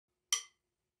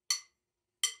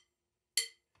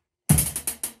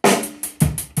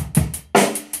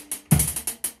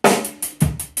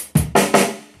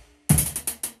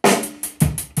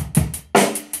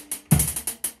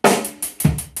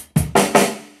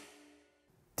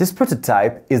This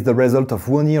prototype is the result of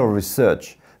 1 year of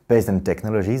research based on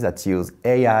technologies that use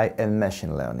AI and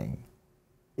machine learning.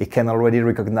 It can already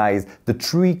recognize the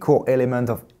 3 core elements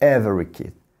of every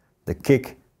kit: the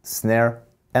kick, snare,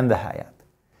 and the hi-hat,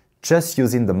 just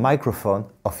using the microphone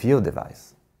of your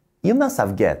device. You must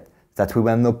have guessed that we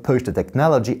will now push the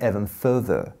technology even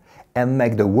further and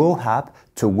make the whole app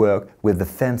to work with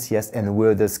the fanciest and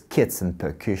weirdest kits and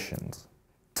percussions.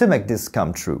 To make this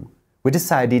come true, we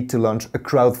decided to launch a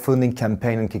crowdfunding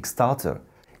campaign on Kickstarter.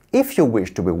 If you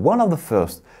wish to be one of the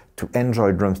first to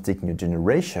enjoy Drumstik new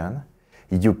generation,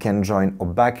 you can join our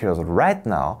backers right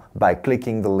now by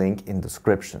clicking the link in the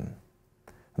description.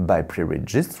 By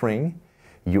pre-registering,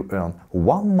 you earn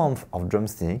 1 month of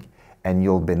Drumstik and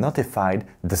you'll be notified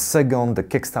the second the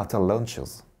Kickstarter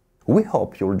launches. We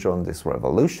hope you'll join this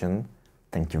revolution.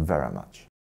 Thank you very much.